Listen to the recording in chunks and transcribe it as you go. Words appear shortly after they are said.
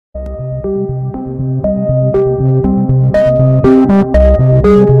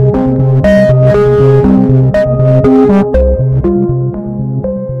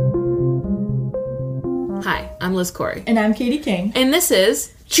Liz Corey. And I'm Katie King. And this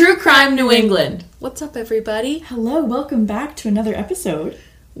is True Crime New England. What's up, everybody? Hello, welcome back to another episode.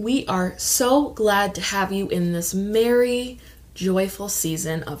 We are so glad to have you in this merry, joyful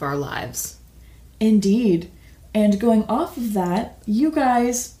season of our lives. Indeed. And going off of that, you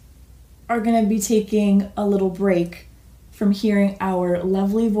guys are going to be taking a little break from hearing our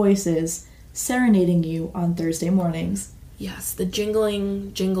lovely voices serenading you on Thursday mornings. Yes, the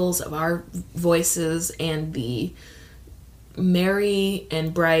jingles of our voices and the merry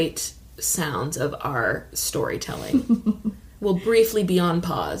and bright sounds of our storytelling will briefly be on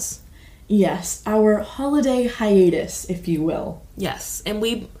pause. Yes, our holiday hiatus, if you will. Yes, and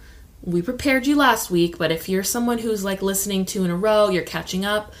we prepared you last week, but if you're someone who's like listening to in a row, you're catching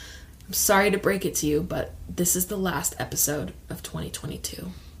up, I'm sorry to break it to you, but this is the last episode of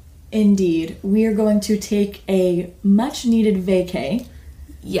 2022. Indeed. We are going to take a much-needed vacay.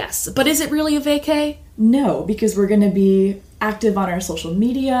 Yes, but is it really a vacay? No, because we're going to be active on our social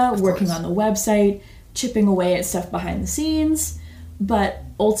media, working on the website, chipping away at stuff behind the scenes. But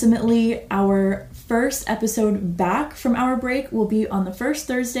ultimately, our first episode back from our break will be on the first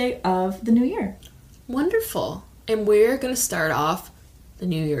Thursday of the new year. Wonderful. And we're going to start off the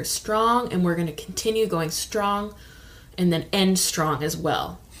new year strong, and we're going to continue going strong, and then end strong as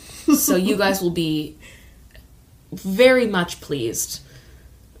well. So you guys will be very much pleased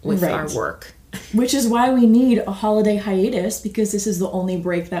with our work. Which is why we need a holiday hiatus, because this is the only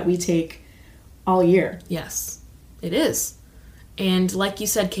break that we take all year. Yes, it is. And like you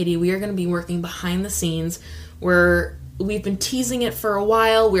said, Katie, we are going to be working behind the scenes. We've been teasing it for a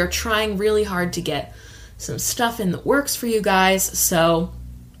while. We're trying really hard to get some stuff in the works for you guys. So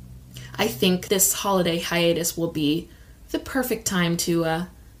I think this holiday hiatus will be the perfect time to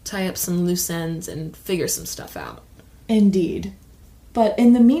tie up some loose ends and figure some stuff out. Indeed. But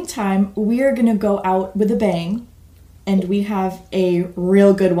in the meantime, we are going to go out with a bang, and we have a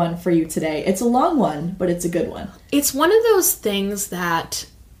real good one for you today. It's a long one, but it's a good one. It's one of those things that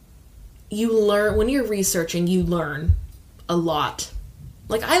you learn, when you're researching, you learn a lot.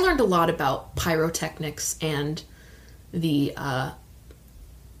 Like, I learned a lot about pyrotechnics and the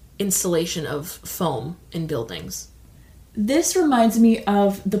installation of foam in buildings. This reminds me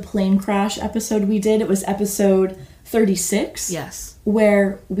of the plane crash episode we did. It was episode 36. Yes.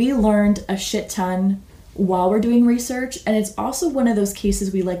 Where we learned a shit ton while we're doing research. And it's also one of those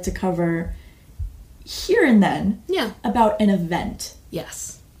cases we like to cover here and then. Yeah. About an event.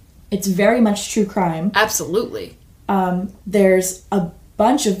 Yes. It's very much true crime. Absolutely. There's a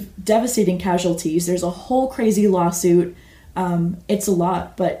bunch of devastating casualties. There's a whole crazy lawsuit. It's a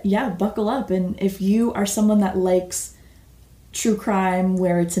lot. But yeah, buckle up. And if you are someone that likes true crime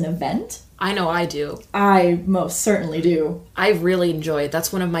where it's an event, I know I do. I most certainly do. I really enjoy it.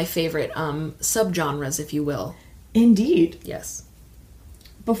 That's one of my favorite subgenres, if you will. Indeed. Yes.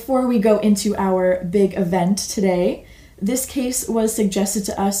 Before we go into our big event today, this case was suggested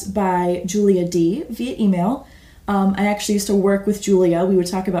to us by Julia D. via email. I actually used to work with Julia. We would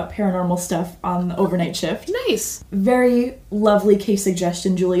talk about paranormal stuff on the overnight shift. Nice. Very lovely case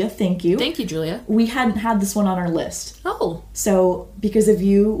suggestion, Julia. Thank you. Thank you, Julia. We hadn't had this one on our list. Oh. So, because of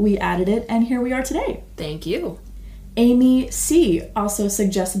you, we added it, and here we are today. Thank you. Amy C. also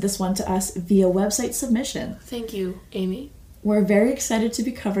suggested this one to us via website submission. Thank you, Amy. We're very excited to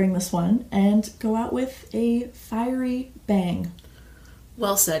be covering this one and go out with a fiery bang.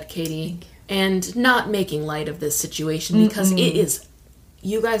 Well said, Katie. And not making light of this situation, because it is,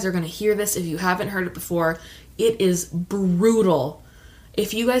 you guys are going to hear this if you haven't heard it before, it is brutal.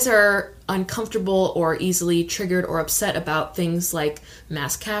 If you guys are uncomfortable or easily triggered or upset about things like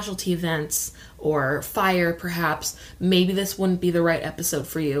mass casualty events or fire, perhaps, maybe this wouldn't be the right episode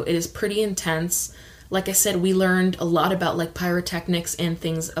for you. It is pretty intense. Like I said, we learned a lot about like pyrotechnics and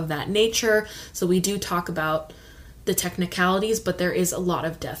things of that nature, so we do talk about the technicalities, but there is a lot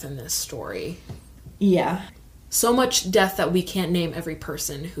of death in this story. Yeah. So much death that we can't name every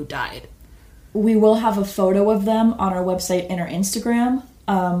person who died. We will have a photo of them on our website and our Instagram,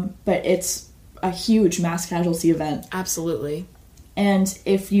 but it's a huge mass casualty event. Absolutely. And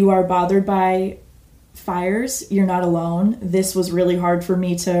if you are bothered by fires, you're not alone. This was really hard for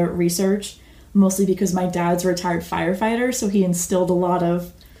me to research, mostly because my dad's a retired firefighter, so he instilled a lot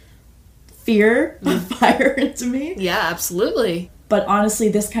of fear of fire into me. Yeah, absolutely. But honestly,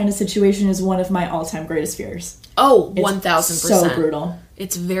 this kind of situation is one of my all-time greatest fears. Oh, it's 1000%. So brutal.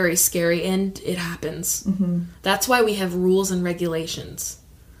 It's very scary, and it happens. Mm-hmm. That's why we have rules and regulations.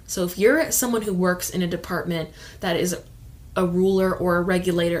 So if you're someone who works in a department that is a ruler or a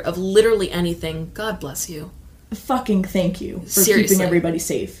regulator of literally anything, God bless you. Fucking thank you for Seriously. keeping everybody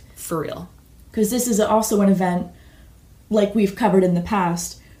safe. For real. Because this is also an event, like we've covered in the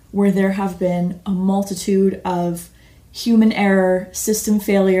past, where there have been a multitude of human error, system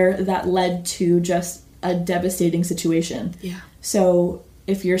failure that led to just a devastating situation. Yeah. So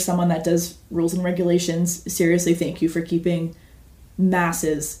if you're someone that does rules and regulations, seriously, thank you for keeping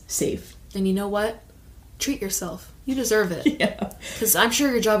masses safe. And you know what? Treat yourself. You deserve it. Yeah. Because I'm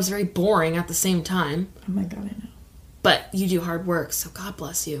sure your job is very boring at the same time. Oh my God, I know. But you do hard work, so God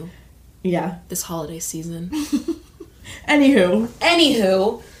bless you. Yeah. This holiday season.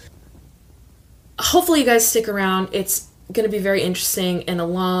 Anywho. Hopefully you guys stick around. It's going to be very interesting and a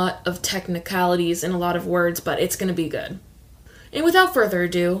lot of technicalities and a lot of words, but it's going to be good. And without further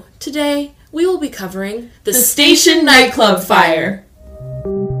ado, today we will be covering the Station Nightclub fire.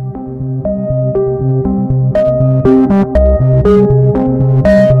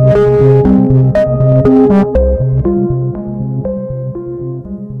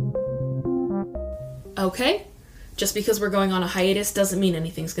 Okay, just because we're going on a hiatus doesn't mean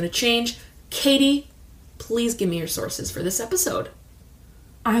anything's going to change. Katie, please give me your sources for this episode.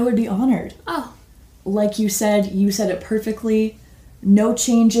 I would be honored. Oh. Like you said it perfectly. No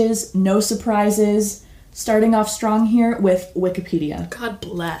changes, no surprises. Starting off strong here with Wikipedia. God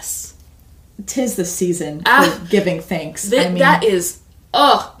bless. 'Tis the season for giving thanks. That is,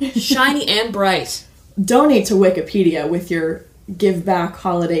 shiny and bright. Donate to Wikipedia with your give back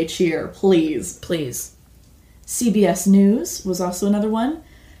holiday cheer, please. Please. CBS News was also another one.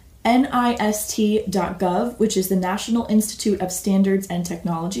 NIST.gov, which is the National Institute of Standards and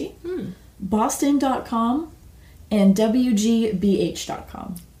Technology. Boston.com. And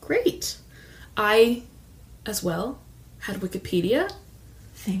WGBH.com. Great. I, as well, had Wikipedia.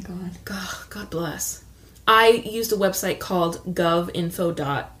 Thank God. God bless. I used a website called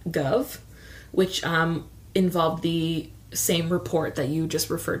govinfo.gov, which involved the same report that you just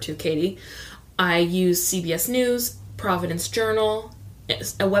referred to, Katie. I used CBS News, Providence Journal,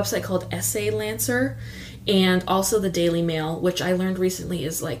 a website called Essay Lancer, and also the Daily Mail, which I learned recently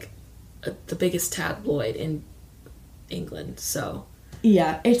is like the biggest tabloid in England, so...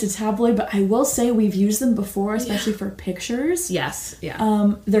 Yeah, it's a tabloid, but I will say we've used them before, especially for pictures. Yes,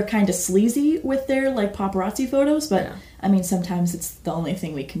 yeah. They're kind of sleazy with their, like, paparazzi photos, but, I mean, sometimes it's the only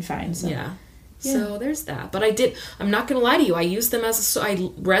thing we can find, so... Yeah. So there's that. But I'm not going to lie to you, I used them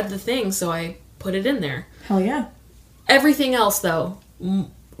I read the thing, so I put it in there. Hell yeah. Everything else, though,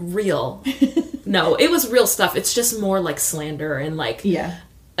 real. No, it was real stuff. It's just more, like, slander and, like,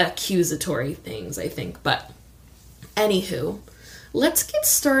 accusatory things, I think. But, anywho... Let's get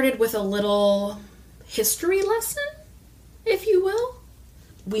started with a little history lesson, if you will.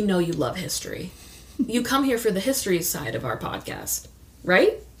 We know you love history. You come here for the history side of our podcast,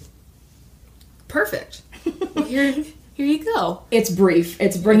 right? Perfect. Well, here you go. It's brief.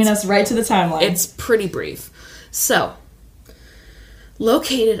 It's bringing us right to the timeline. It's pretty brief. So,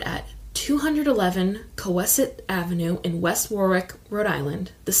 located at 211 Cohasset Avenue in West Warwick, Rhode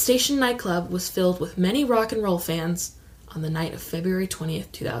Island, the Station Nightclub was filled with many rock and roll fans on the night of February 20th,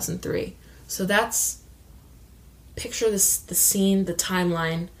 2003. So picture this, the scene, the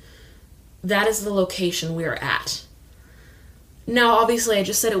timeline. That is the location we are at. Now, obviously, I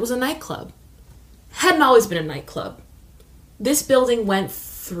just said it was a nightclub. Hadn't always been a nightclub. This building went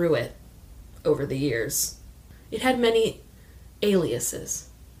through it over the years. It had many aliases,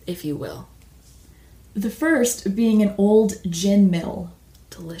 if you will. The first being an old gin mill.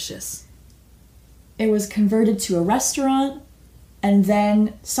 Delicious. It was converted to a restaurant, and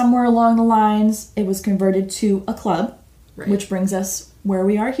then somewhere along the lines, it was converted to a club, which brings us where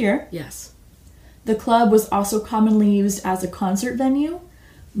we are here. Yes. The club was also commonly used as a concert venue,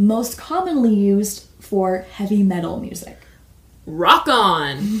 most commonly used for heavy metal music. Rock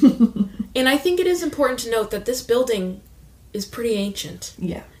on! And I think it is important to note that this building is pretty ancient.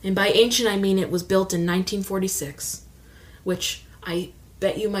 Yeah. And by ancient, I mean it was built in 1946, which I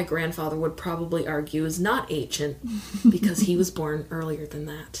bet you my grandfather would probably argue is not ancient because he was born earlier than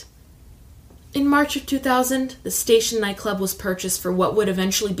that. In March of 2000, the Station Nightclub was purchased for what would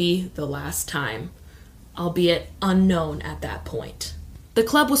eventually be the last time, albeit unknown at that point. The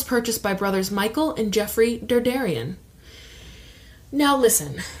club was purchased by brothers Michael and Jeffrey Derderian. Now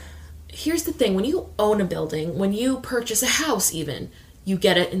listen, here's the thing. When you own a building, when you purchase a house even, you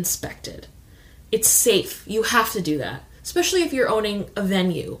get it inspected. It's safe. You have to do that. Especially if you're owning a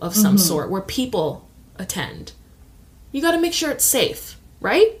venue of some sort where people attend. You gotta make sure it's safe,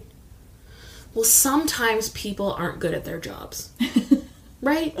 right? Well, sometimes people aren't good at their jobs.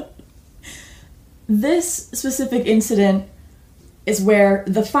 Right? This specific incident is where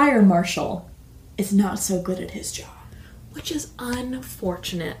the fire marshal is not so good at his job. which is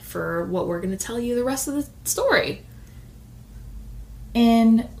unfortunate for what we're going to tell you the rest of the story.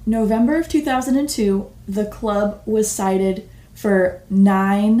 In November of 2002, the club was cited for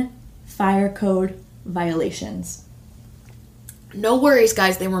 9 fire code violations. No worries,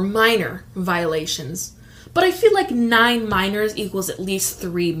 guys. They were minor violations. But I feel like 9 minors equals at least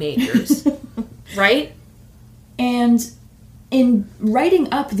 3 majors. Right? And in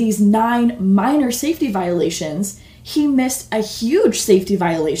writing up these 9 minor safety violations, he missed a huge safety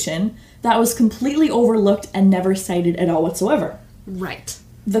violation that was completely overlooked and never cited at all whatsoever. Right.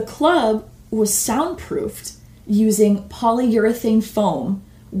 The club was soundproofed using polyurethane foam,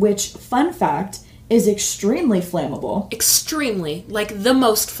 which, fun fact, is extremely flammable. Extremely. Like the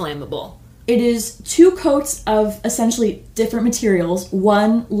most flammable. It is 2 coats of essentially different materials,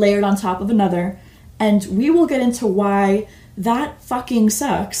 one layered on top of another, and we will get into why that fucking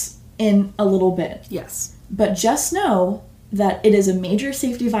sucks in a little bit. Yes. But just know that it is a major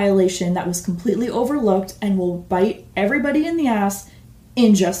safety violation that was completely overlooked and will bite everybody in the ass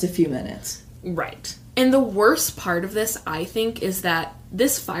in just a few minutes. Right. And the worst part of this, I think, is that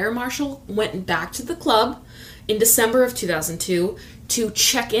this fire marshal went back to the club in December of 2002 to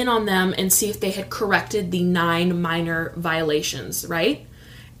check in on them and see if they had corrected the 9 minor violations, right?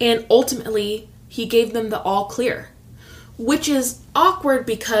 And ultimately, he gave them the all clear, which is awkward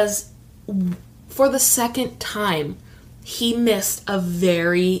because for the second time, he missed a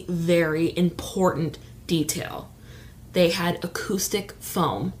very, very important detail. They had acoustic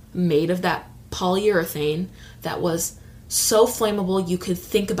foam made of that polyurethane that was so flammable you could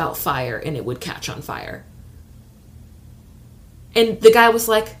think about fire and it would catch on fire. And the guy was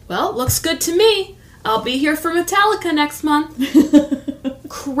like, well, looks good to me. I'll be here for Metallica next month.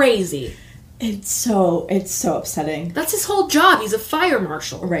 Crazy. It's so upsetting. That's his whole job. He's a fire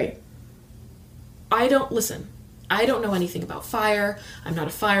marshal. Right. I don't know anything about fire. I'm not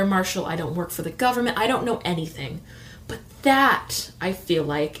a fire marshal. I don't work for the government. I don't know anything. But that, I feel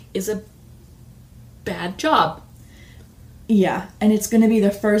like, is a bad job. Yeah, and it's going to be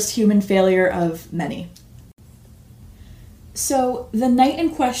the first human failure of many. So, the night in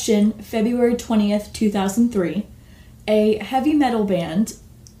question, February 20th, 2003, a heavy metal band,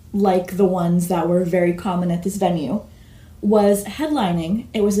 like the ones that were very common at this venue, was headlining.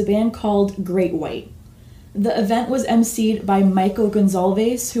 It was a band called Great White. The event was emceed by Michael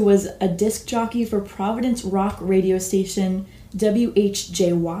Gonzalez, who was a disc jockey for Providence rock radio station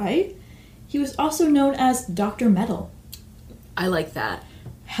WHJY. He was also known as Dr. Metal. I like that.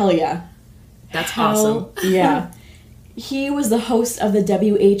 Hell yeah. That's awesome. Yeah. He was the host of the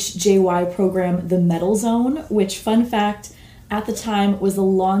WHJY program The Metal Zone, which, fun fact, at the time was the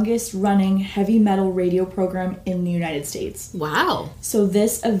longest running heavy metal radio program in the United States. Wow. So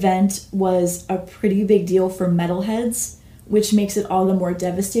this event was a pretty big deal for metalheads, which makes it all the more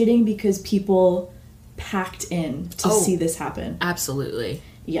devastating because people packed in to see this happen. Absolutely.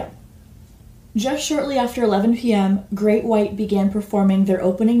 Yeah. Just shortly after 11 p.m., Great White began performing their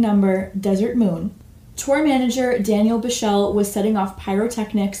opening number, Desert Moon. Tour manager Daniel Bichelle was setting off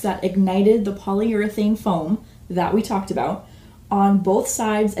pyrotechnics that ignited the polyurethane foam that we talked about on both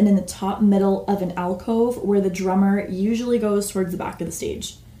sides and in the top middle of an alcove where the drummer usually goes towards the back of the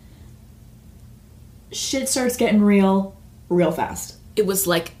stage. Shit starts getting real fast. It was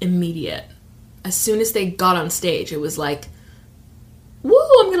like immediate. As soon as they got on stage, it was like, woo,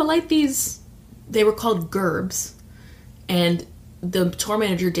 I'm gonna light these. They were called gerbs. And the tour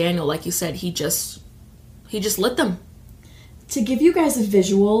manager, Daniel, like you said, he just lit them. To give you guys a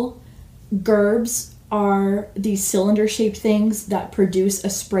visual, gerbs are these cylinder-shaped things that produce a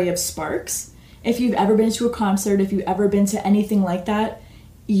spray of sparks. If you've ever been to a concert, if you've ever been to anything like that,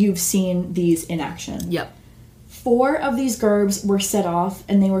 you've seen these in action. Yep. 4 of these gerbs were set off,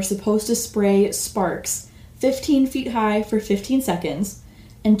 and they were supposed to spray sparks 15 feet high for 15 seconds,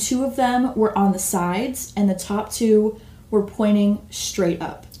 and 2 of them were on the sides, and the top 2 were pointing straight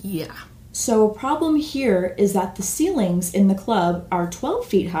up. Yeah. So a problem here is that the ceilings in the club are 12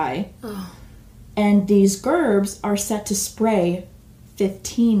 feet high, and these gerbs are set to spray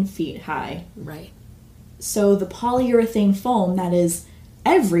 15 feet high. Right. So the polyurethane foam that is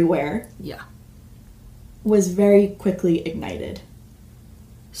everywhere was very quickly ignited.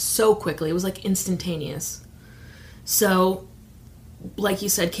 So quickly. It was like instantaneous. So, like you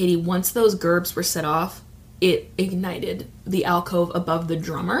said, Katie, once those gerbs were set off, it ignited the alcove above the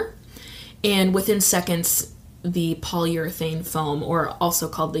drummer. And within seconds, the polyurethane foam, or also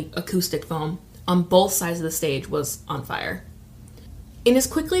called the acoustic foam, on both sides of the stage was on fire. In as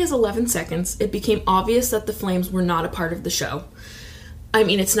quickly as 11 seconds, it became obvious that the flames were not a part of the show. I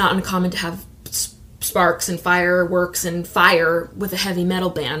mean, it's not uncommon to have sparks and fireworks and fire with a heavy metal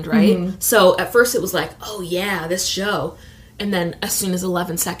band, right? Mm-hmm. So at first it was like, oh yeah, this show. And then as soon as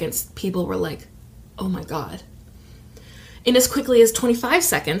 11 seconds, people were like, oh my God. In as quickly as 25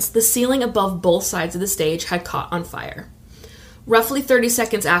 seconds, the ceiling above both sides of the stage had caught on fire. Roughly 30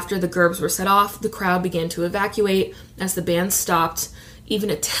 seconds after the gerbs were set off, the crowd began to evacuate as the band stopped even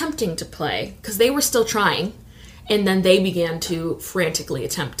attempting to play, because they were still trying, and then they began to frantically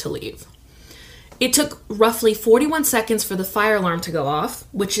attempt to leave. It took roughly 41 seconds for the fire alarm to go off,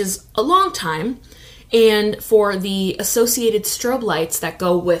 which is a long time, and for the associated strobe lights that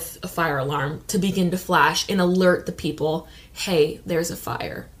go with a fire alarm to begin to flash and alert the people, hey, there's a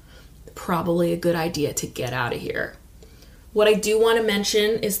fire. Probably a good idea to get out of here. What I do want to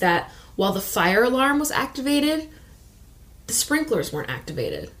mention is that while the fire alarm was activated, the sprinklers weren't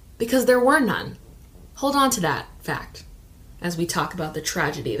activated because there were none. Hold on to that fact as we talk about the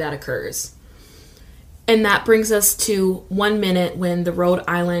tragedy that occurs. And that brings us to 1 minute when the Rhode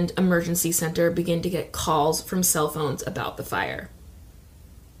Island Emergency Center began to get calls from cell phones about the fire.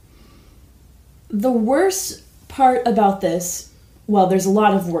 The worst part about this, well, there's a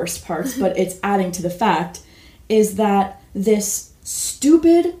lot of worst parts, but it's adding to the fact, is that this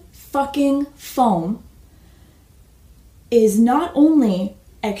stupid fucking foam is not only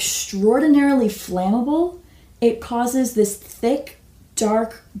extraordinarily flammable, it causes this thick,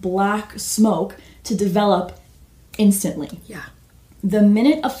 dark, black smoke to develop instantly. Yeah. The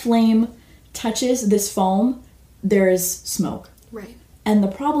minute a flame touches this foam, there is smoke. Right. And the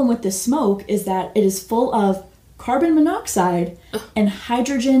problem with this smoke is that it is full of carbon monoxide and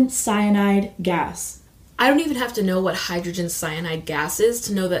hydrogen cyanide gas. I don't even have to know what hydrogen cyanide gas is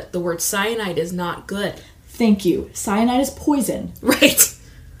to know that the word cyanide is not good. Thank you. Cyanide is poison. Right.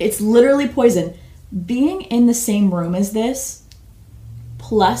 It's literally poison. Being in the same room as this,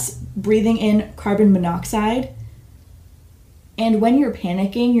 plus breathing in carbon monoxide, and when you're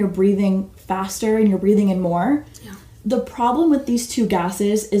panicking, you're breathing faster and you're breathing in more. Yeah. The problem with these two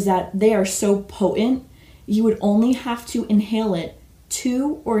gases is that they are so potent, you would only have to inhale it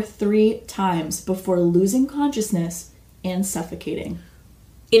 2 or 3 times before losing consciousness and suffocating.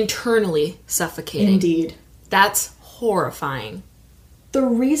 Internally suffocating. Indeed. That's horrifying. The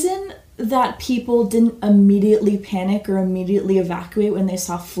reason that people didn't immediately panic or immediately evacuate when they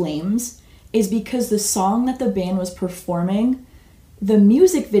saw flames is because the song that the band was performing, the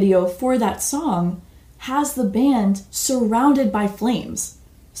music video for that song has the band surrounded by flames.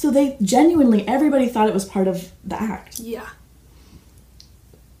 So they genuinely, everybody thought it was part of the act. Yeah.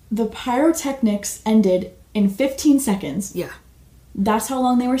 The pyrotechnics ended in 15 seconds. Yeah. That's how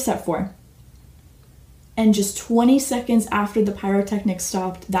long they were set for. And just 20 seconds after the pyrotechnics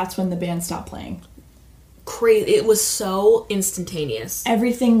stopped, that's when the band stopped playing. Crazy. It was so instantaneous.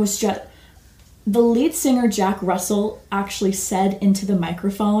 Everything was just... The lead singer, Jack Russell, actually said into the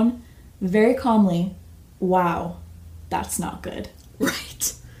microphone, very calmly, "Wow, that's not good."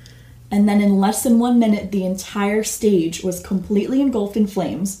 Right. And then in less than 1 minute, the entire stage was completely engulfed in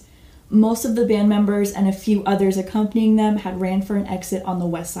flames. Most of the band members and a few others accompanying them had ran for an exit on the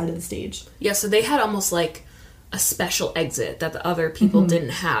west side of the stage. Yeah, so they had almost like a special exit that the other people didn't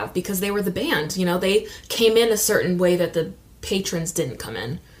have because they were the band. You know, they came in a certain way that the patrons didn't come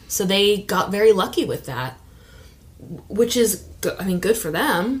in. So they got very lucky with that, which is, good for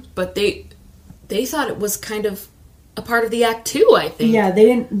them, but they thought it was kind of a part of the act too, I think. Yeah,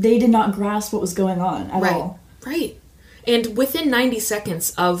 they did not grasp what was going on at all. Right. And within 90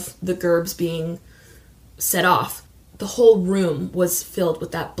 seconds of the gerbs being set off, the whole room was filled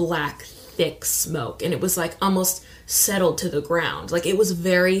with that black, thick smoke. And it was like almost settled to the ground. Like it was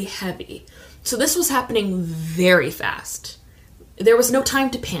very heavy. So this was happening very fast. There was no time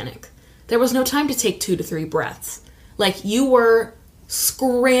to panic. There was no time to take 2 to 3 breaths. Like you were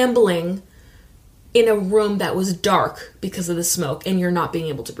scrambling in a room that was dark because of the smoke and you're not being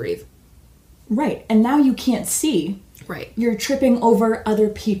able to breathe. Right. And now you can't see. Right. You're tripping over other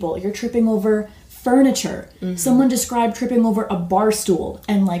people. You're tripping over furniture. Mm-hmm. Someone described tripping over a bar stool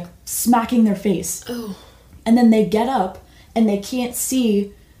and like smacking their face. Oh. And then they get up and they can't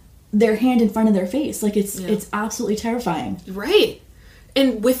see their hand in front of their face. Like it's absolutely terrifying. Right.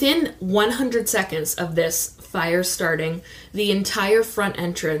 And within 100 seconds of this fire starting, the entire front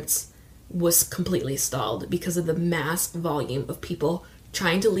entrance was completely stalled because of the mass volume of people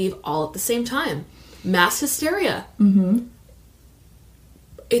trying to leave all at the same time. Mass hysteria. Mm-hmm.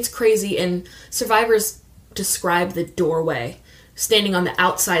 It's crazy, and survivors describe the doorway, standing on the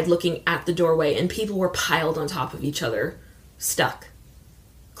outside looking at the doorway, and people were piled on top of each other, stuck,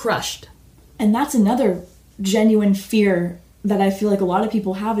 crushed. And that's another genuine fear that I feel like a lot of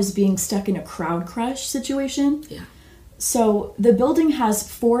people have is being stuck in a crowd crush situation. Yeah. So the building has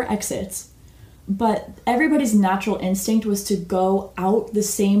 4 exits, but everybody's natural instinct was to go out the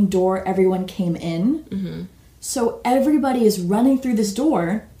same door everyone came in. Mm-hmm. So everybody is running through this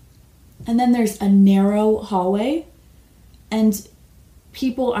door, and then there's a narrow hallway, and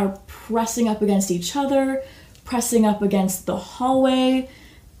people are pressing up against each other, pressing up against the hallway,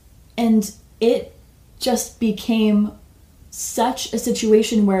 and it just became such a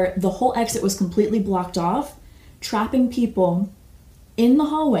situation where the whole exit was completely blocked off, trapping people in the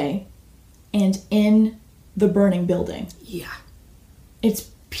hallway and in the burning building. Yeah. It's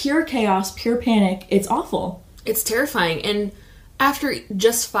pure chaos, pure panic. It's awful. It's terrifying. And after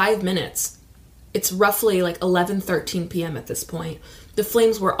just 5 minutes, it's roughly like 11:13 p.m. at this point, the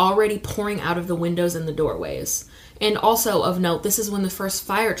flames were already pouring out of the windows and the doorways. And also of note, this is when the first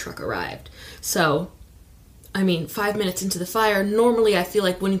fire truck arrived. So, I mean, 5 minutes into the fire, normally I feel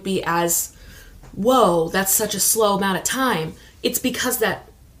like wouldn't be as, whoa, that's such a slow amount of time. It's because that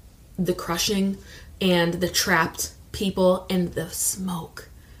the crushing and the trapped people and the smoke,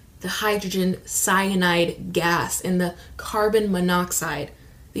 the hydrogen cyanide gas and the carbon monoxide,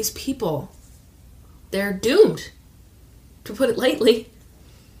 these people, they're doomed, to put it lightly.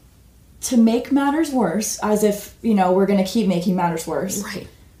 To make matters worse, as if, we're going to keep making matters worse. Right.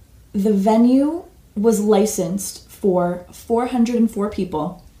 The venue was licensed for 404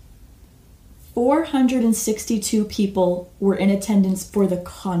 people. 462 people were in attendance for the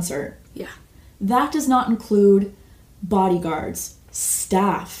concert. Yeah. That does not include bodyguards,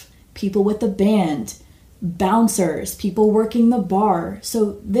 staff, people with the band, bouncers, people working the bar.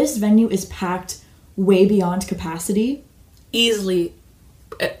 So this venue is packed way beyond capacity. Easily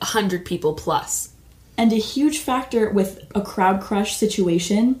 100 people plus. And a huge factor with a crowd crush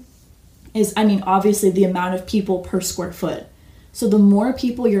situation is, obviously the amount of people per square foot. So the more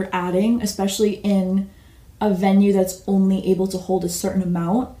people you're adding, especially in a venue that's only able to hold a certain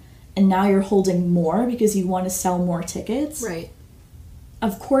amount, and now you're holding more because you want to sell more tickets. Right.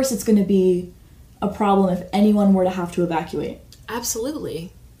 Of course it's going to be a problem if anyone were to have to evacuate.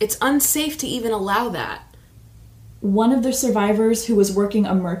 Absolutely. It's unsafe to even allow that. One of the survivors who was working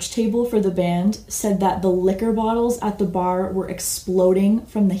a merch table for the band said that the liquor bottles at the bar were exploding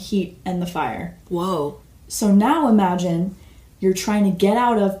from the heat and the fire. Whoa. So now imagine you're trying to get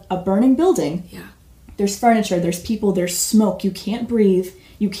out of a burning building. Yeah. There's furniture, there's people, there's smoke. You can't breathe.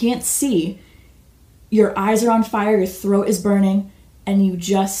 You can't see. Your eyes are on fire, your throat is burning, and you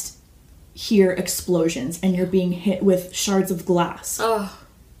just hear explosions and you're being hit with shards of glass. Oh.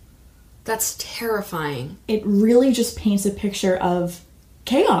 That's terrifying. It really just paints a picture of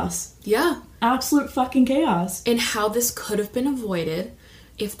chaos. Yeah. Absolute fucking chaos. And how this could have been avoided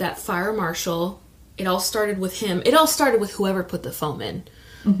if that fire marshal, it all started with him. It all started with whoever put the foam in.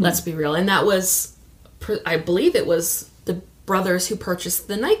 Mm-hmm. Let's be real. And that was, I believe it was the brothers who purchased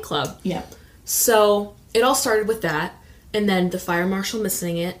the nightclub. Yeah. So it all started with that. And then the fire marshal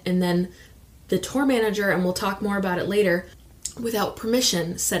missing it. And then the tour manager, and we'll talk more about it later, without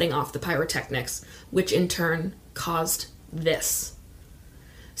permission, setting off the pyrotechnics, which in turn caused this.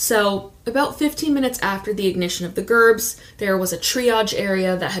 So, about 15 minutes after the ignition of the gerbs, there was a triage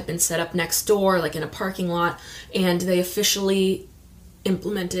area that had been set up next door, like in a parking lot, and they officially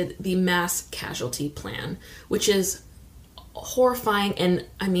implemented the mass casualty plan, which is horrifying, and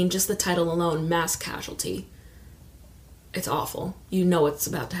just the title alone, mass casualty. It's awful. You know what's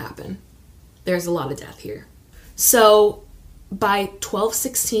about to happen. There's a lot of death here. So, by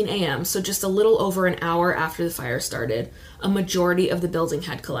 12:16 a.m., so just a little over an hour after the fire started, a majority of the building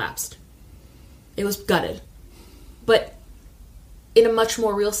had collapsed. It was gutted. But in a much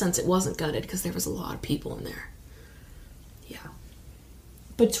more real sense, it wasn't gutted because there was a lot of people in there. Yeah.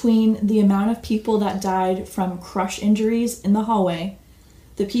 Between the amount of people that died from crush injuries in the hallway,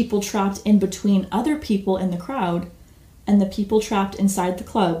 the people trapped in between other people in the crowd, and the people trapped inside the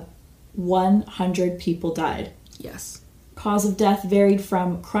club, 100 people died. Yes. Cause of death varied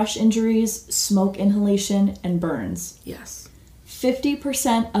from crush injuries, smoke inhalation, and burns. Yes.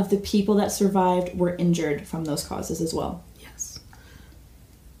 50% of the people that survived were injured from those causes as well. Yes.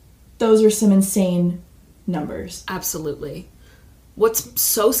 Those are some insane numbers. Absolutely. What's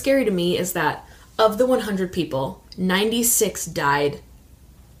so scary to me is that of the 100 people, 96 died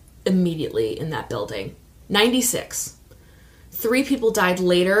immediately in that building. 96. 3 people died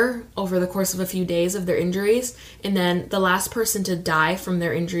later over the course of a few days of their injuries, and then the last person to die from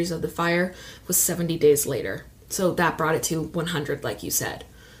their injuries of the fire was 70 days later. So that brought it to 100, like you said.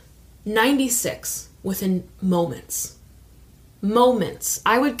 96 within moments. Moments.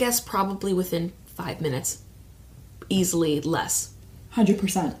 I would guess probably within 5 minutes. easily less.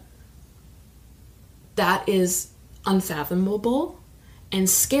 100%. That is unfathomable and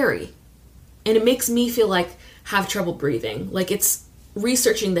scary. And it makes me feel like have trouble breathing. Like, it's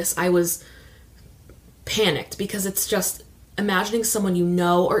researching this, I was panicked because it's just imagining someone you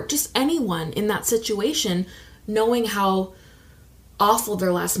know, or just anyone in that situation, knowing how awful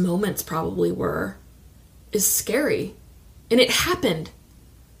their last moments probably were, is scary. And it happened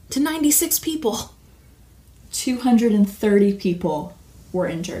to 96 people. 230 people were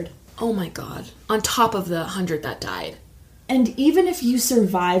injured. Oh my God. On top of the 100 that died. And even if you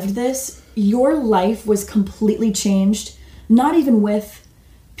survived this, your life was completely changed, not even with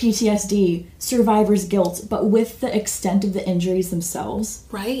PTSD, survivor's guilt, but with the extent of the injuries themselves.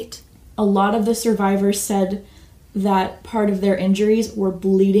 Right. A lot of the survivors said that part of their injuries were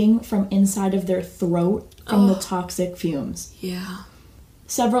bleeding from inside of their throat from the toxic fumes. Yeah.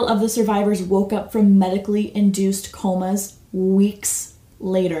 Several of the survivors woke up from medically induced comas weeks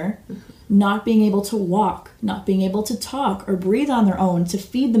later, not being able to walk, not being able to talk or breathe on their own, to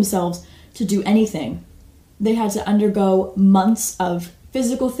feed themselves, to do anything. They had to undergo months of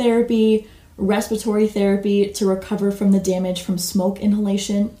physical therapy, respiratory therapy to recover from the damage from smoke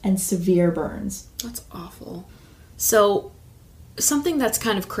inhalation and severe burns. That's awful. So, something that's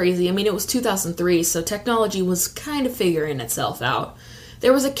kind of crazy, I mean, it was 2003, so technology was kind of figuring itself out.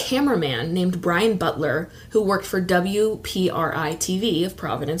 There was a cameraman named Brian Butler who worked for WPRI-TV of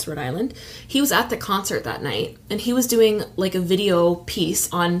Providence, Rhode Island. He was at the concert that night, and he was doing like a video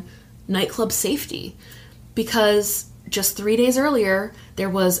piece on nightclub safety, because just 3 days earlier,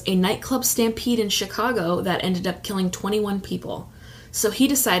 there was a nightclub stampede in Chicago that ended up killing 21 people. So he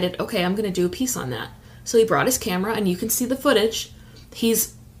decided, okay, I'm going to do a piece on that. So he brought his camera, and you can see the footage.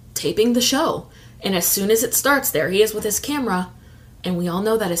 He's taping the show. And as soon as it starts, there he is with his camera. And we all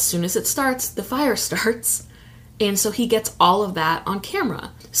know that as soon as it starts, the fire starts. And so he gets all of that on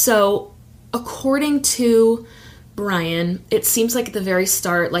camera. So according to Brian, it seems like at the very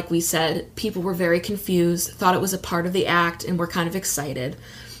start, like we said, people were very confused, thought it was a part of the act, and were kind of excited.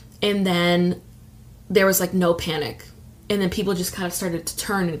 And then there was like no panic. And then people just kind of started to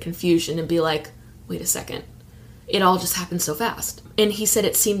turn in confusion and be like, wait a second. It all just happened so fast. And he said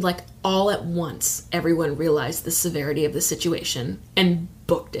it seemed like all at once everyone realized the severity of the situation and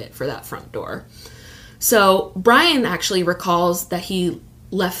booked it for that front door. So Brian actually recalls that he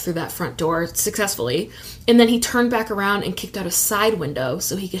left through that front door successfully, and then he turned back around and kicked out a side window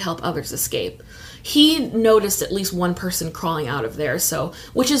so he could help others escape. He noticed at least one person crawling out of there, so,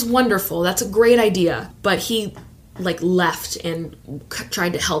 which is wonderful. That's a great idea. But he left and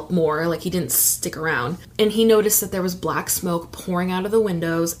tried to help more. Like, he didn't stick around. And he noticed that there was black smoke pouring out of the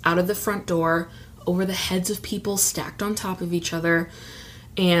windows, out of the front door, over the heads of people stacked on top of each other.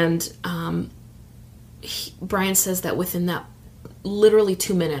 And Brian says that within that literally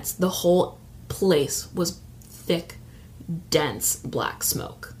 2 minutes, the whole place was thick, dense black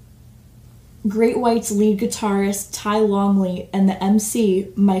smoke. Great White's lead guitarist Ty Longley and the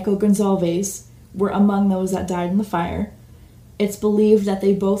MC Michael Gonzalez were among those that died in the fire. It's believed that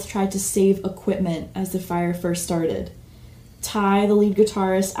they both tried to save equipment as the fire first started. Ty, the lead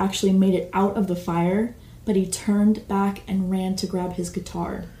guitarist, actually made it out of the fire, but he turned back and ran to grab his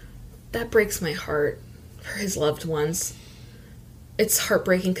guitar. That breaks my heart for his loved ones. It's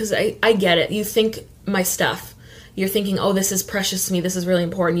heartbreaking because I get it. You think my stuff. You're thinking, oh, this is precious to me. This is really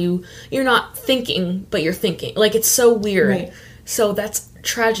important. You're not thinking, but you're thinking. Like, it's so weird. Right. So that's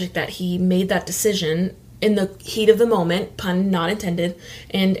tragic that he made that decision in the heat of the moment, pun not intended,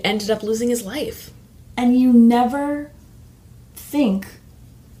 and ended up losing his life. And you never think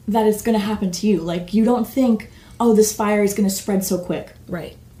that it's going to happen to you. Like, you don't think, oh, this fire is going to spread so quick.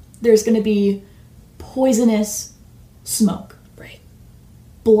 Right. There's going to be poisonous smoke. Right.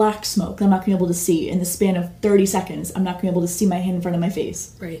 Black smoke that I'm not going to be able to see in the span of 30 seconds. I'm not going to be able to see my hand in front of my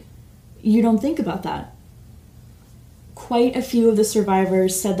face. Right. You don't think about that. Quite a few of the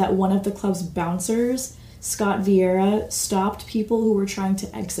survivors said that one of the club's bouncers, Scott Vieira, stopped people who were trying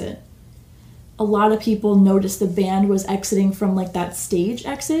to exit. A lot of people noticed the band was exiting from that stage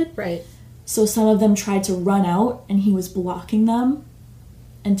exit. Right. So some of them tried to run out and he was blocking them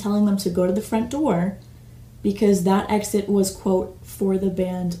and telling them to go to the front door because that exit was, quote, for the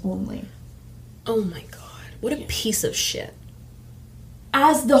band only. Oh my God. What a piece of shit.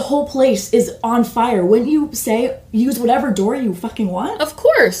 As the whole place is on fire, wouldn't you say use whatever door you fucking want? Of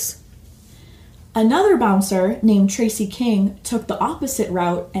course. Another bouncer named Tracy King took the opposite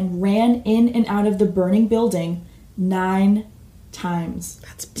route and ran in and out of the burning building 9 times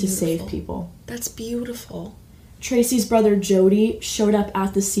to save people. That's beautiful. Tracy's brother Jody showed up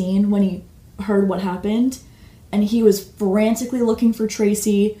at the scene when he heard what happened, and he was frantically looking for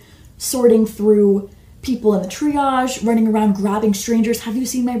Tracy, sorting through people in the triage, running around grabbing strangers. Have you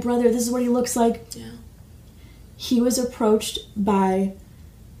seen my brother? This is what he looks like. Yeah. He was approached by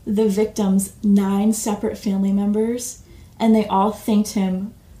the victim's 9 separate family members, and they all thanked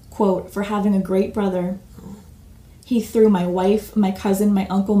him, quote, for having a great brother. He threw my wife, my cousin, my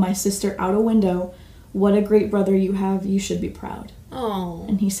uncle, my sister out a window. What a great brother you have. You should be proud. Oh.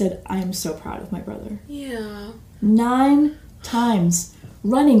 And he said, I am so proud of my brother. Yeah. 9 times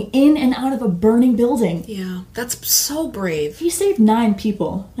running in and out of a burning building. Yeah. That's so brave. He saved 9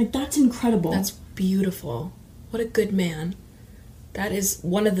 people. Like, that's incredible. That's beautiful. What a good man. That is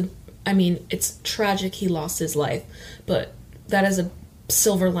one of the... I mean, it's tragic he lost his life, but that is a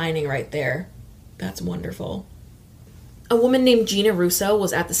silver lining right there. That's wonderful. A woman named Gina Russo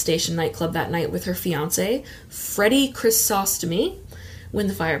was at the station nightclub that night with her fiancé, Freddie Chrysostomy, when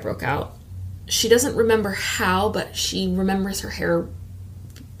the fire broke out. She doesn't remember how, but she remembers her hair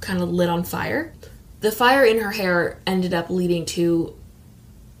kind of lit on fire. The fire in her hair ended up leading to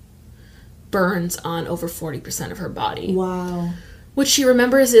burns on over 40% of her body. Wow. What she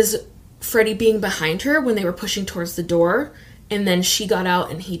remembers is Freddie being behind her when they were pushing towards the door, and then she got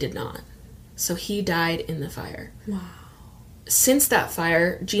out and he did not. So he died in the fire. Wow. Since that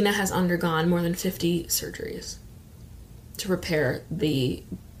fire, Gina has undergone more than 50 surgeries to repair the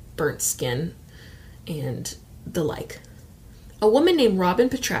burnt skin and the like. A woman named Robin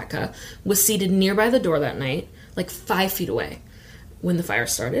Petraka was seated nearby the door that night, like 5 feet away, when the fire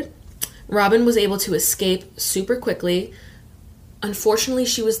started. Robin was able to escape super quickly. Unfortunately,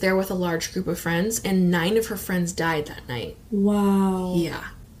 she was there with a large group of friends, and 9 of her friends died that night. Wow. Yeah.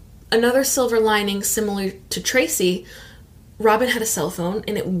 Another silver lining, similar to Tracy, Robin had a cell phone,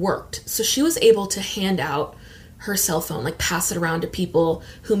 and it worked. So she was able to hand out her cell phone, like pass it around to people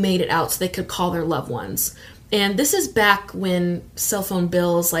who made it out so they could call their loved ones. And this is back when cell phone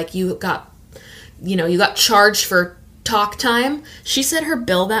bills, like you got charged for talk time. She said her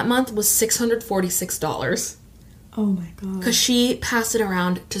bill that month was $646. Oh my god. Because she passed it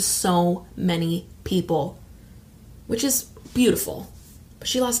around to so many people, which is beautiful. But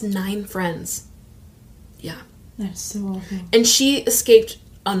she lost 9 friends. Yeah. That's so awful. And she escaped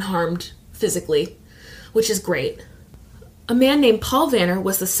unharmed physically, which is great. A man named Paul Vanner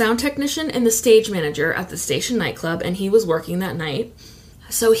was the sound technician and the stage manager at the station nightclub, and he was working that night.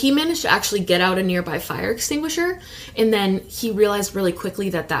 So he managed to actually get out a nearby fire extinguisher, and then he realized really quickly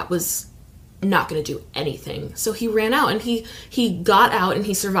that that was not going to do anything. So he ran out, and he got out, and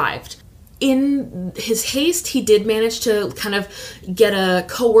he survived. In his haste, he did manage to kind of get a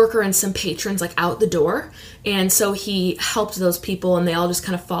coworker and some patrons like out the door, and so he helped those people, and they all just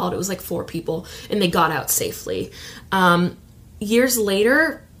kind of followed. It was like 4 people, and they got out safely. Years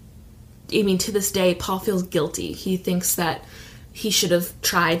later, I mean, to this day, Paul feels guilty. He thinks that he should have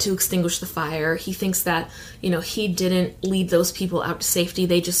tried to extinguish the fire. He thinks that, he didn't lead those people out to safety.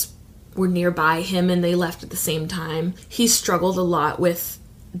 They just were nearby him and they left at the same time. He struggled a lot with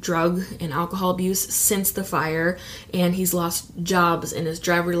drug and alcohol abuse since the fire, and he's lost jobs and his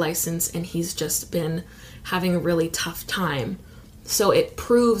driver's license, and he's just been having a really tough time. So it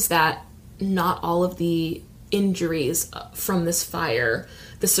proves that not all of the injuries from this fire,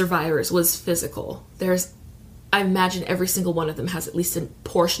 the survivors, was physical. I imagine every single one of them has at least a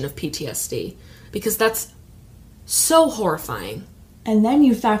portion of PTSD, because that's so horrifying. And then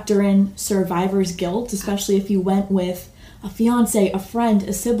you factor in survivor's guilt, especially if you went with a fiance, a friend,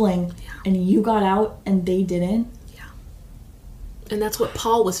 a sibling, and you got out and they didn't. Yeah. And that's what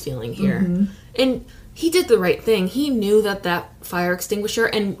Paul was feeling here. Mm-hmm. And he did the right thing. He knew that fire extinguisher,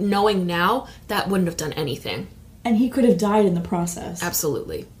 and knowing now, that wouldn't have done anything. And he could have died in the process.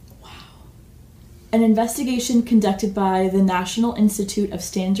 Absolutely. An investigation conducted by the National Institute of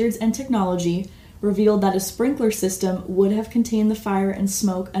Standards and Technology revealed that a sprinkler system would have contained the fire and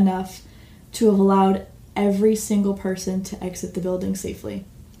smoke enough to have allowed every single person to exit the building safely.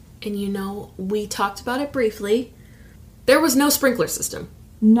 And we talked about it briefly. There was no sprinkler system.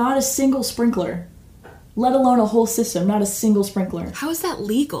 Not a single sprinkler. Let alone a whole system, not a single sprinkler. How is that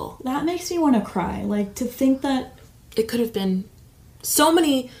legal? That makes me want to cry. Like, to think that... It could have been so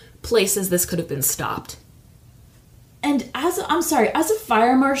many places this could have been stopped. And as a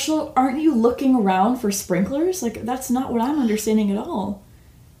fire marshal, aren't you looking around for sprinklers? Like, that's not what I'm understanding at all.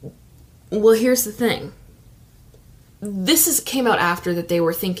 Well, here's the thing. Came out after that they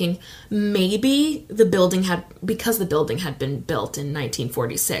were thinking maybe because the building had been built in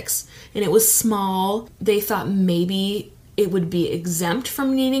 1946 and it was small, they thought maybe it would be exempt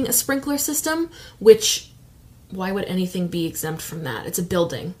from needing a sprinkler system, which, why would anything be exempt from that? It's a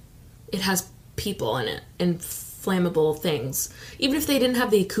building. It has people in it and flammable things. Even if they didn't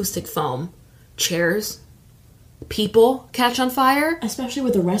have the acoustic foam, chairs, people catch on fire. Especially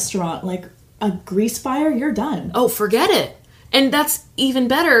with a restaurant, like a grease fire, you're done. Oh, forget it. And that's even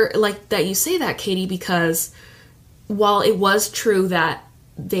better, like, that you say that, Katie, because while it was true that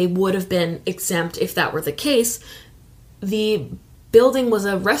they would have been exempt if that were the case, the building was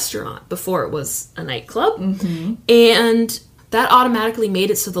a restaurant before it was a nightclub. Mm-hmm. And that automatically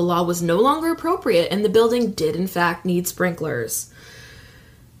made it so the law was no longer appropriate, and the building did, in fact, need sprinklers.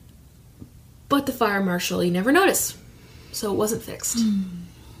 But the fire marshal, you never noticed, so it wasn't fixed.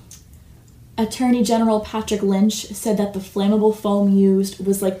 Attorney General Patrick Lynch said that the flammable foam used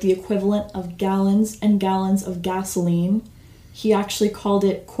was like the equivalent of gallons and gallons of gasoline. He actually called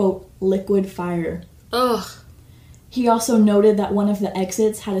it, quote, liquid fire. Ugh. He also noted that one of the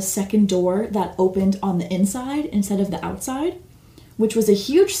exits had a second door that opened on the inside instead of the outside, which was a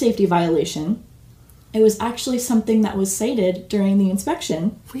huge safety violation. It was actually something that was cited during the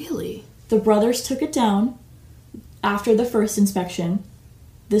inspection. Really? The brothers took it down after the first inspection.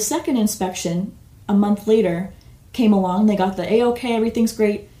 The second inspection, a month later, came along. They got the A-OK, everything's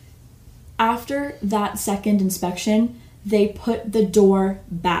great. After that second inspection, they put the door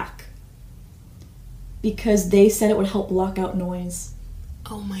back because they said it would help block out noise.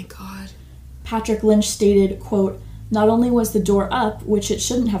 Oh my God. Patrick Lynch stated, quote, not only was the door up, which it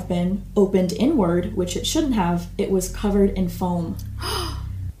shouldn't have been, opened inward, which it shouldn't have, it was covered in foam.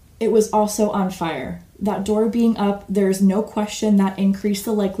 It was also on fire. That door being up, there's no question that increased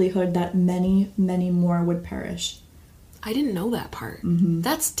the likelihood that many, many more would perish. I didn't know that part. Mm-hmm.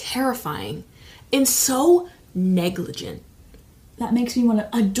 That's terrifying. And so negligent. That makes me want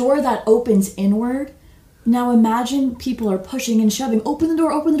to... A door that opens inward. Now imagine people are pushing and shoving. Open the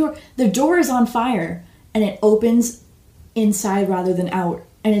door, open the door. The door is on fire. And it opens inside rather than out.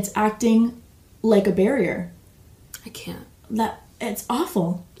 And it's acting like a barrier. I can't. It's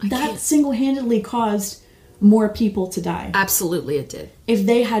awful. That single-handedly caused more people to die. Absolutely it did. If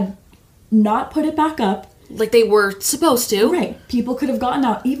they had not put it back up... Like they were supposed to. Right. People could have gotten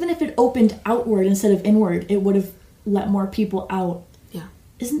out. Even if it opened outward instead of inward, it would have let more people out. Yeah.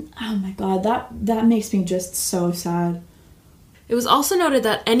 Oh my God, that makes me just so sad. It was also noted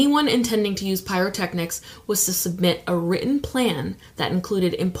that anyone intending to use pyrotechnics was to submit a written plan that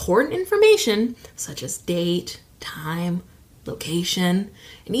included important information such as date, time, location,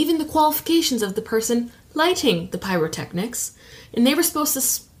 and even the qualifications of the person lighting the pyrotechnics. And they were supposed to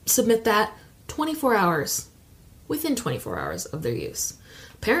submit that within 24 hours of their use.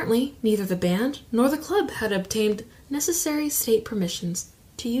 Apparently, neither the band nor the club had obtained necessary state permissions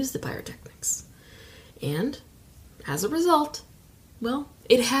to use the pyrotechnics. And, as a result, well,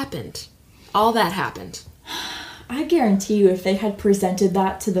 it happened. All that happened. I guarantee you if they had presented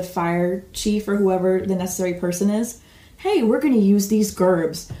that to the fire chief or whoever the necessary person is, hey, we're going to use these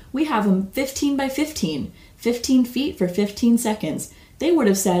gerbs. We have them 15 by 15, 15 feet for 15 seconds. They would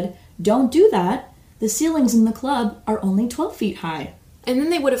have said, don't do that. The ceilings in the club are only 12 feet high. And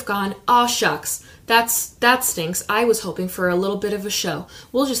then they would have gone, aw shucks, that stinks. I was hoping for a little bit of a show.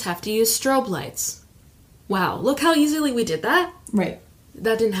 We'll just have to use strobe lights. Wow, look how easily we did that. Right.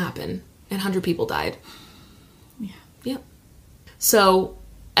 That didn't happen. And 100 people died. Yeah. Yep. So,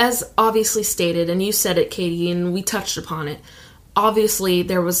 as obviously stated, and you said it, Katie, and we touched upon it, obviously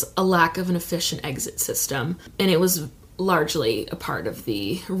there was a lack of an efficient exit system, and it was largely a part of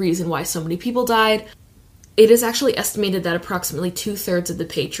the reason why so many people died. It is actually estimated that approximately 2/3 of the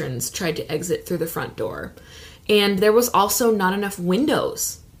patrons tried to exit through the front door. And there was also not enough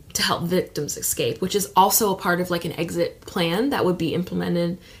windows to help victims escape, which is also a part of like an exit plan that would be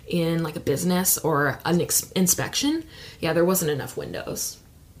implemented in like a business or an inspection. Yeah, there wasn't enough windows.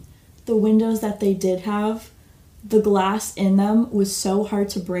 The windows that they did have, the glass in them was so hard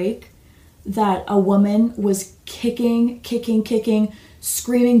to break that a woman was kicking,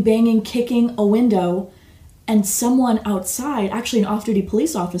 screaming, banging, kicking a window, and someone outside, actually an off-duty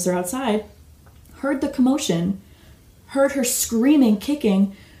police officer outside, heard the commotion, heard her screaming,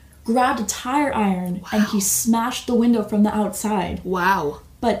 kicking, grabbed a tire iron, and he smashed the window from the outside. Wow.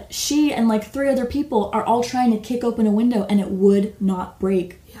 But she and like 3 other people are all trying to kick open a window, and it would not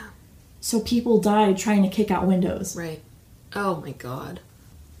break. Yeah. So people died trying to kick out windows. Right. Oh my God.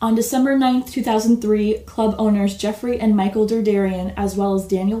 On December 9th, 2003, club owners Jeffrey and Michael Derderian, as well as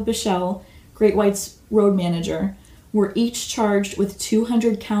Daniel Bichelle, Great White's road manager, were each charged with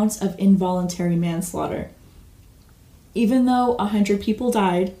 200 counts of involuntary manslaughter. Even though 100 people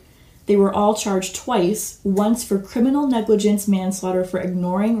died, they were all charged twice, once for criminal negligence manslaughter for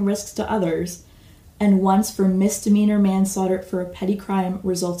ignoring risks to others, and once for misdemeanor manslaughter for a petty crime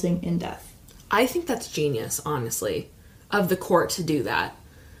resulting in death. I think that's genius, honestly, of the court to do that.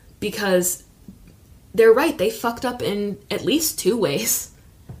 Because they're right. They fucked up in at least 2 ways.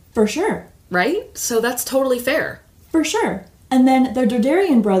 For sure. Right? So that's totally fair. For sure. And then the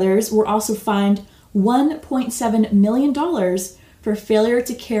Derderian brothers were also fined $1.7 million for failure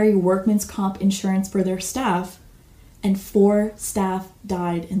to carry workman's comp insurance for their staff, and 4 staff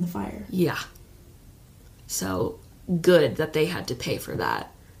died in the fire. Yeah. So good that they had to pay for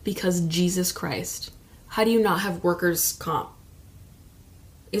that, because Jesus Christ, how do you not have workers' comp?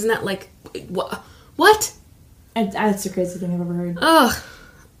 Isn't that like, what? That's the craziest thing I've ever heard. Ugh,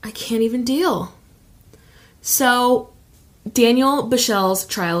 I can't even deal. So Daniel Bichel's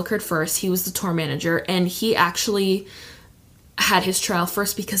trial occurred first. He was the tour manager, and he actually had his trial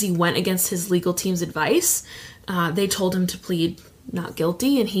first because he went against his legal team's advice. They told him to plead not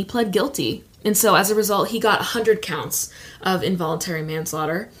guilty, and he pled guilty. And so as a result, he got 100 counts of involuntary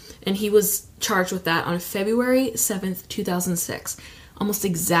manslaughter, and he was charged with that on February 7th, 2006, almost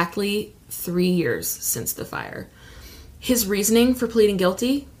exactly 3 years since the fire. His reasoning for pleading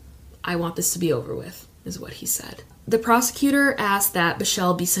guilty, I want this to be over with, is what he said. The prosecutor asked that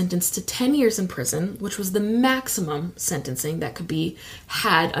Bichel be sentenced to 10 years in prison, which was the maximum sentencing that could be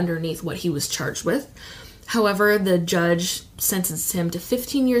had underneath what he was charged with. However, the judge sentenced him to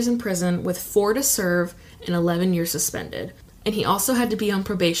 15 years in prison with 4 to serve and 11 years suspended. And he also had to be on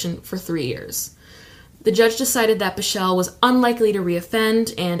probation for 3 years. The judge decided that Bichel was unlikely to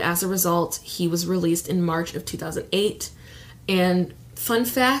reoffend, and as a result, he was released in March of 2008. And fun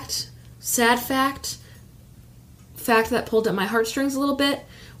fact, sad fact that pulled at my heartstrings a little bit,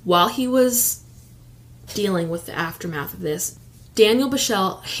 while he was dealing with the aftermath of this, Daniel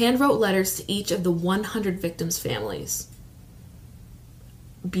Bichel handwrote letters to each of the 100 victims' families.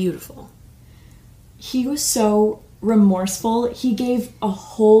 Beautiful. He was so remorseful. He gave a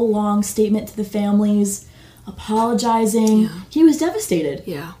whole long statement to the families, apologizing. Yeah. He was devastated.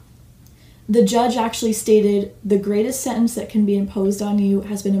 Yeah. The judge actually stated, "The greatest sentence that can be imposed on you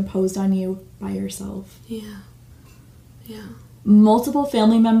has been imposed on you by yourself." Yeah. Yeah. Multiple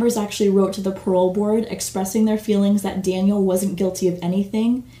family members actually wrote to the parole board expressing their feelings that Daniel wasn't guilty of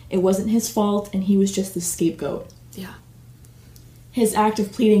anything, it wasn't his fault, and he was just the scapegoat. Yeah. His act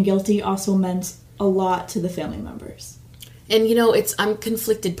of pleading guilty also meant a lot to the family members. And, I'm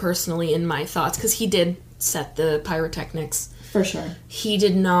conflicted personally in my thoughts, because he did set the pyrotechnics. For sure. He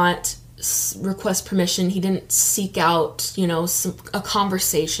did not request permission. He didn't seek out, a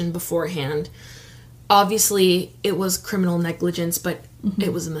conversation beforehand. Obviously, it was criminal negligence, but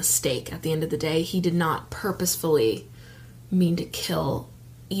it was a mistake at the end of the day. He did not purposefully mean to kill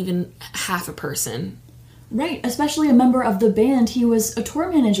even half a person. Right, especially a member of the band he was a tour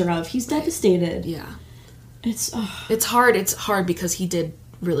manager of. He's devastated. Yeah. It's hard. It's hard because he did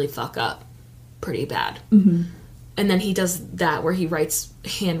really fuck up pretty bad. Mm-hmm. And then he does that where he writes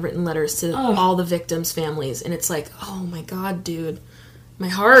handwritten letters to all the victims' families. And it's like, oh my God, dude. My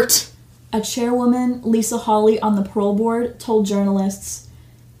heart. A chairwoman, Lisa Hawley, on the parole board told journalists,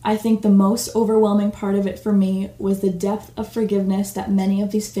 "I think the most overwhelming part of it for me was the depth of forgiveness that many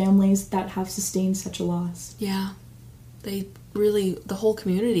of these families that have sustained such a loss." Yeah. They really, the whole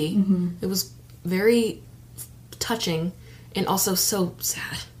community, it was very touching and also so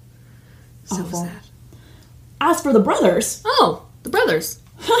sad. So Awful. sad. As for the brothers... Oh, the brothers.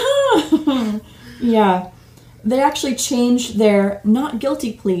 Yeah. They actually changed their not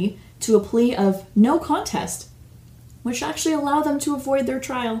guilty plea to a plea of no contest, which actually allowed them to avoid their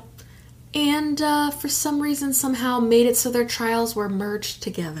trial. And for some reason, somehow made it so their trials were merged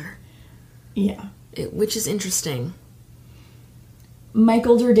together. Yeah. Which is interesting.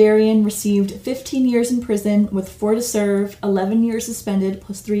 Michael Derderian received 15 years in prison with 4 to serve, 11 years suspended,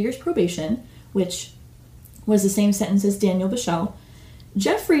 plus 3 years probation, which was the same sentence as Daniel Bichel.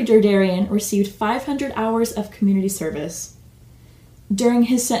 Jeffrey Derderian received 500 hours of community service. During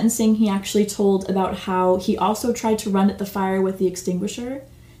his sentencing, he actually told about how he also tried to run at the fire with the extinguisher,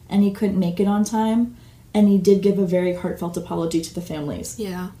 and he couldn't make it on time, and he did give a very heartfelt apology to the families.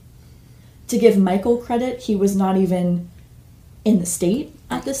 Yeah. To give Michael credit, he was not even in the state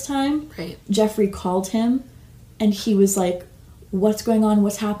at this time. Right. Jeffrey called him, and he was like, "What's going on?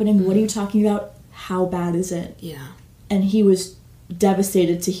 What's happening? What are you talking about? How bad is it?" Yeah. And he was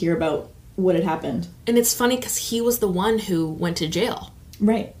devastated to hear about what had happened. And it's funny because he was the one who went to jail.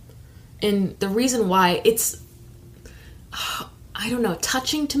 Right. And the reason why it's, I don't know,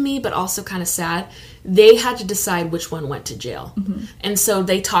 touching to me, but also kind of sad. They had to decide which one went to jail. Mm-hmm. And so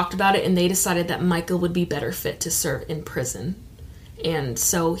they talked about it, and they decided that Michael would be better fit to serve in prison. And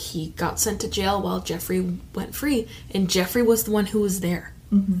so he got sent to jail while Jeffrey went free. And Jeffrey was the one who was there.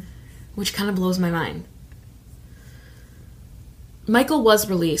 Mm-hmm. which kind of blows my mind. Michael was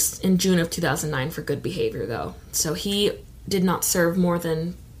released in June of 2009 for good behavior, though. So he did not serve more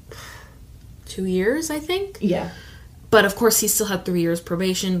than 2 years, I think. Yeah. But, of course, he still had 3 years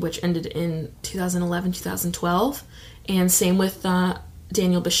probation, which ended in 2011, 2012. And same with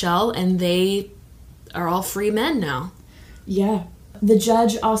Daniel Bichelle, and they are all free men now. Yeah. The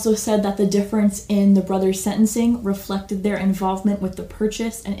judge also said that the difference in the brothers' sentencing reflected their involvement with the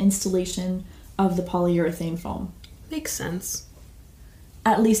purchase and installation of the polyurethane foam. Makes sense.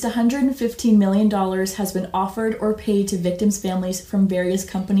 At least $115 million has been offered or paid to victims' families from various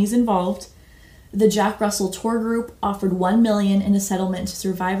companies involved. The Jack Russell Tour Group offered $1 million in a settlement to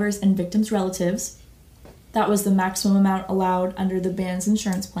survivors and victims' relatives. That was the maximum amount allowed under the band's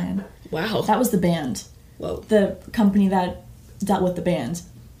insurance plan. Wow. That was the band. Whoa. The company that dealt with the band.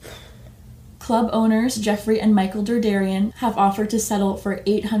 Club owners Jeffrey and Michael Derderian have offered to settle for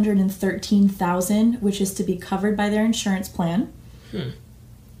 $813,000, which is to be covered by their insurance plan.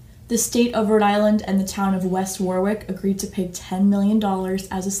 The state of Rhode Island and the town of West Warwick agreed to pay $10 million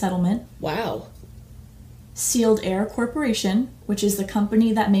as a settlement. Wow. Sealed Air Corporation, which is the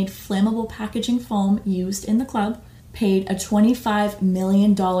company that made flammable packaging foam used in the club, paid a $25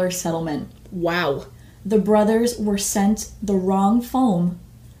 million settlement. Wow. The brothers were sent the wrong foam,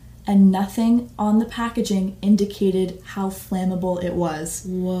 and nothing on the packaging indicated how flammable it was.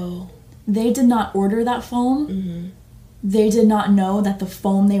 Whoa. They did not order that foam. Mm-hmm. They did not know that the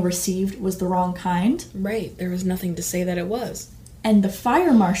foam they received was the wrong kind. Right. There was nothing to say that it was. And the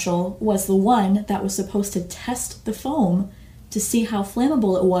fire marshal was the one that was supposed to test the foam to see how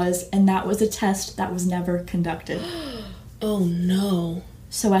flammable it was, and that was a test that was never conducted. Oh, no.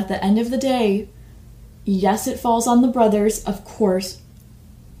 So at the end of the day, yes, it falls on the brothers, of course,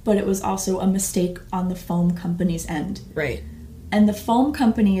 but it was also a mistake on the foam company's end. Right. And the foam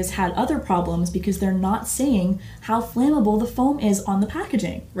company has had other problems because they're not saying how flammable the foam is on the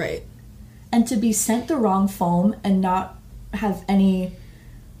packaging. Right. And to be sent the wrong foam and not have any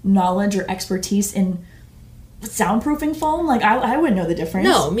knowledge or expertise in soundproofing foam, like I wouldn't know the difference.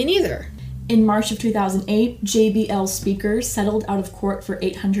 No, me neither. In March of 2008, JBL Speakers settled out of court for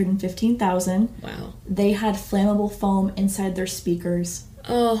 $815,000. Wow. They had flammable foam inside their speakers.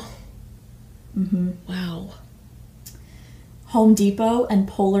 Oh. Mm-hmm. Wow. Home Depot and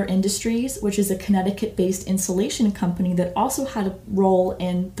Polar Industries, which is a Connecticut-based insulation company that also had a role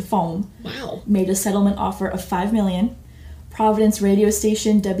in the foam, Wow. made a settlement offer of $5 million. Providence radio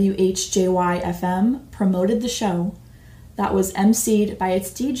station WHJY-FM promoted the show. That was emceed by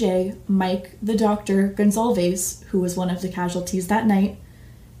its DJ, Mike the Doctor Gonzalez, who was one of the casualties that night,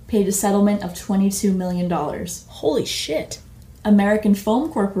 paid a settlement of $22 million. Holy shit. American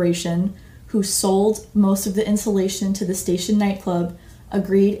Foam Corporation, who sold most of the insulation to the station Nightclub,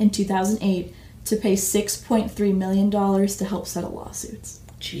 agreed in 2008 to pay $6.3 million to help settle lawsuits.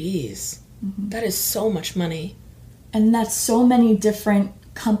 Jeez. Mm-hmm. That is so much money. And that's so many different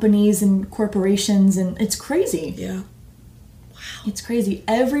companies and corporations, and it's crazy. Yeah. It's crazy.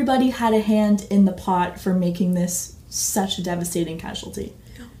 Everybody had a hand in the pot for making this such a devastating casualty.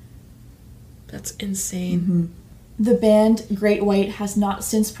 Yeah. That's insane. Mm-hmm. The band Great White has not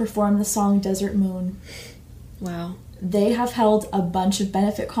since performed the song Desert Moon. Wow. They have held a bunch of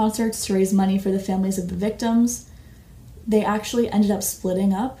benefit concerts to raise money for the families of the victims. They actually ended up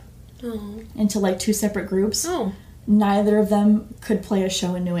splitting up into like 2 separate groups. Oh. Neither of them could play a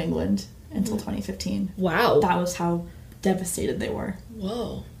show in New England until 2015. Wow. That was how devastated they were.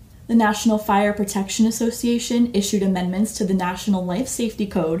 Whoa. The National Fire Protection Association issued amendments to the National Life Safety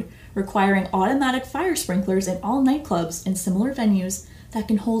Code requiring automatic fire sprinklers in all nightclubs and similar venues that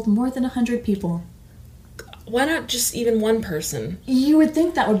can hold more than 100 people. Why not just even one person? You would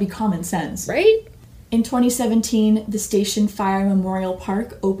think that would be common sense. Right? In 2017, the Station Fire Memorial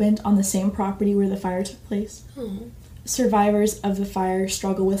Park opened on the same property where the fire took place. Oh. Survivors of the fire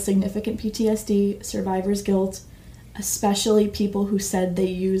struggle with significant PTSD, survivor's guilt, especially people who said they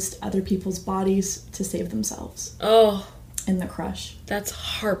used other people's bodies to save themselves. Oh. In the crush. That's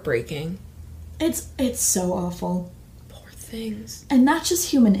heartbreaking. It's so awful. Poor things. And that's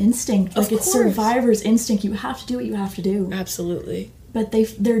just human instinct. Like, it's course. Survivor's instinct. You have to do what you have to do. Absolutely. But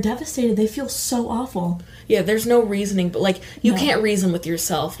they're devastated. They feel so awful. Yeah, there's no reasoning, but like, you No. can't reason with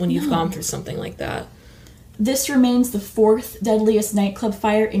yourself when you've gone through something like that. This remains the 4th deadliest nightclub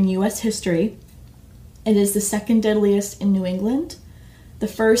fire in U.S. history. It is the 2nd deadliest in New England. The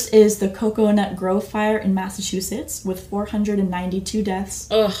first is the Coconut Grove Fire in Massachusetts with 492 deaths.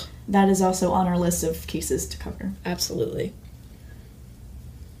 Ugh. That is also on our list of cases to cover. Absolutely.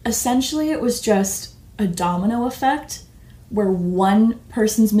 Essentially, it was just a domino effect where one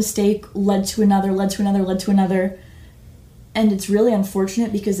person's mistake led to another, led to another, led to another. And it's really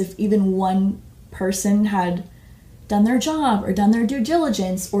unfortunate because if even one person had done their job or done their due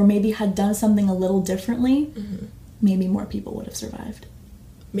diligence or maybe had done something a little differently, maybe more people would have survived.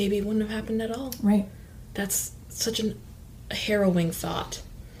 Maybe it wouldn't have happened at all. Right. That's such a harrowing thought.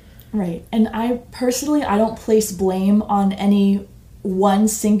 Right. And I don't place blame on any one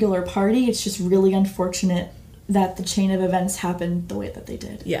singular party. It's just really unfortunate that the chain of events happened the way that they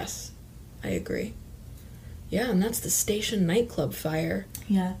did. Yes, I agree. Yeah, and that's the Station Nightclub fire.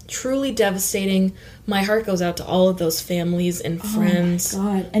 Yeah. Truly devastating. My heart goes out to all of those families and friends. Oh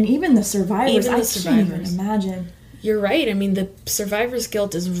my God. And even the survivors. Can't even imagine. You're right. I mean, the survivor's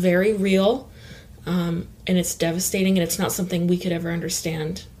guilt is very real, and it's devastating, and it's not something we could ever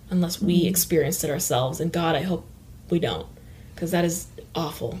understand unless we experienced it ourselves. And God, I hope we don't, because that is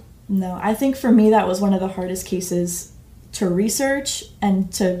awful. No, I think for me that was one of the hardest cases to research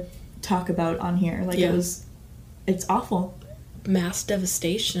and to talk about on here. Like, it's awful. Mass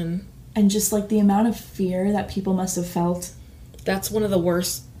devastation. And just like the amount of fear that people must have felt. That's one of the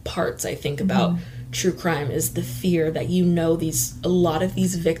worst parts, I think, about true crime, is the fear that a lot of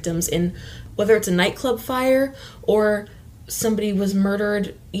these victims in, whether it's a nightclub fire or somebody was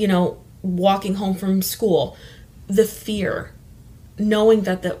murdered, walking home from school, the fear, knowing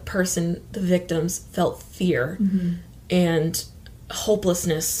that the victims felt fear and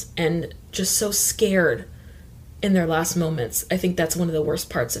hopelessness and just so scared in their last moments. I think that's one of the worst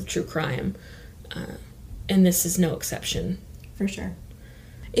parts of true crime. And this is no exception. For sure.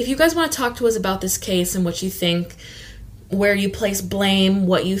 If you guys want to talk to us about this case and what you think, where you place blame,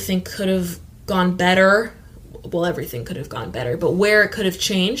 what you think could have gone better, well, everything could have gone better, but where it could have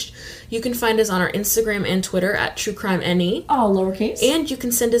changed, you can find us on our Instagram and Twitter at truecrimene. All lowercase. And you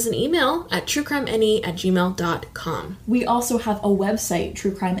can send us an email at truecrimene@gmail.com. We also have a website,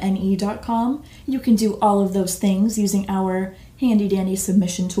 truecrimene.com. You can do all of those things using our handy-dandy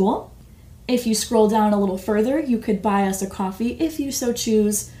submission tool. If you scroll down a little further, you could buy us a coffee if you so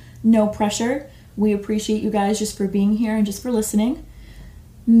choose. No pressure. We appreciate you guys just for being here and just for listening.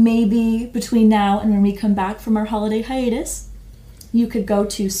 Maybe between now and when we come back from our holiday hiatus, you could go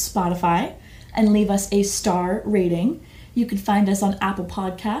to Spotify and leave us a star rating. You could find us on Apple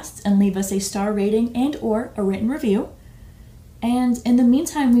Podcasts and leave us a star rating and or a written review. And in the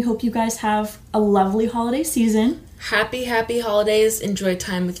meantime, we hope you guys have a lovely holiday season. Happy holidays. Enjoy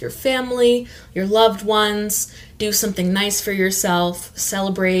time with your family, your loved ones. Do something nice for yourself.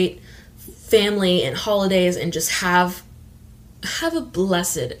 Celebrate family and holidays, and just have a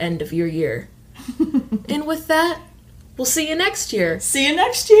blessed end of your year. And with that, we'll see you next year. See you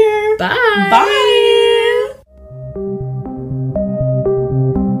next year. Bye.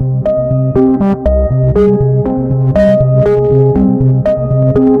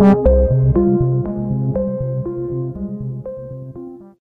 Bye.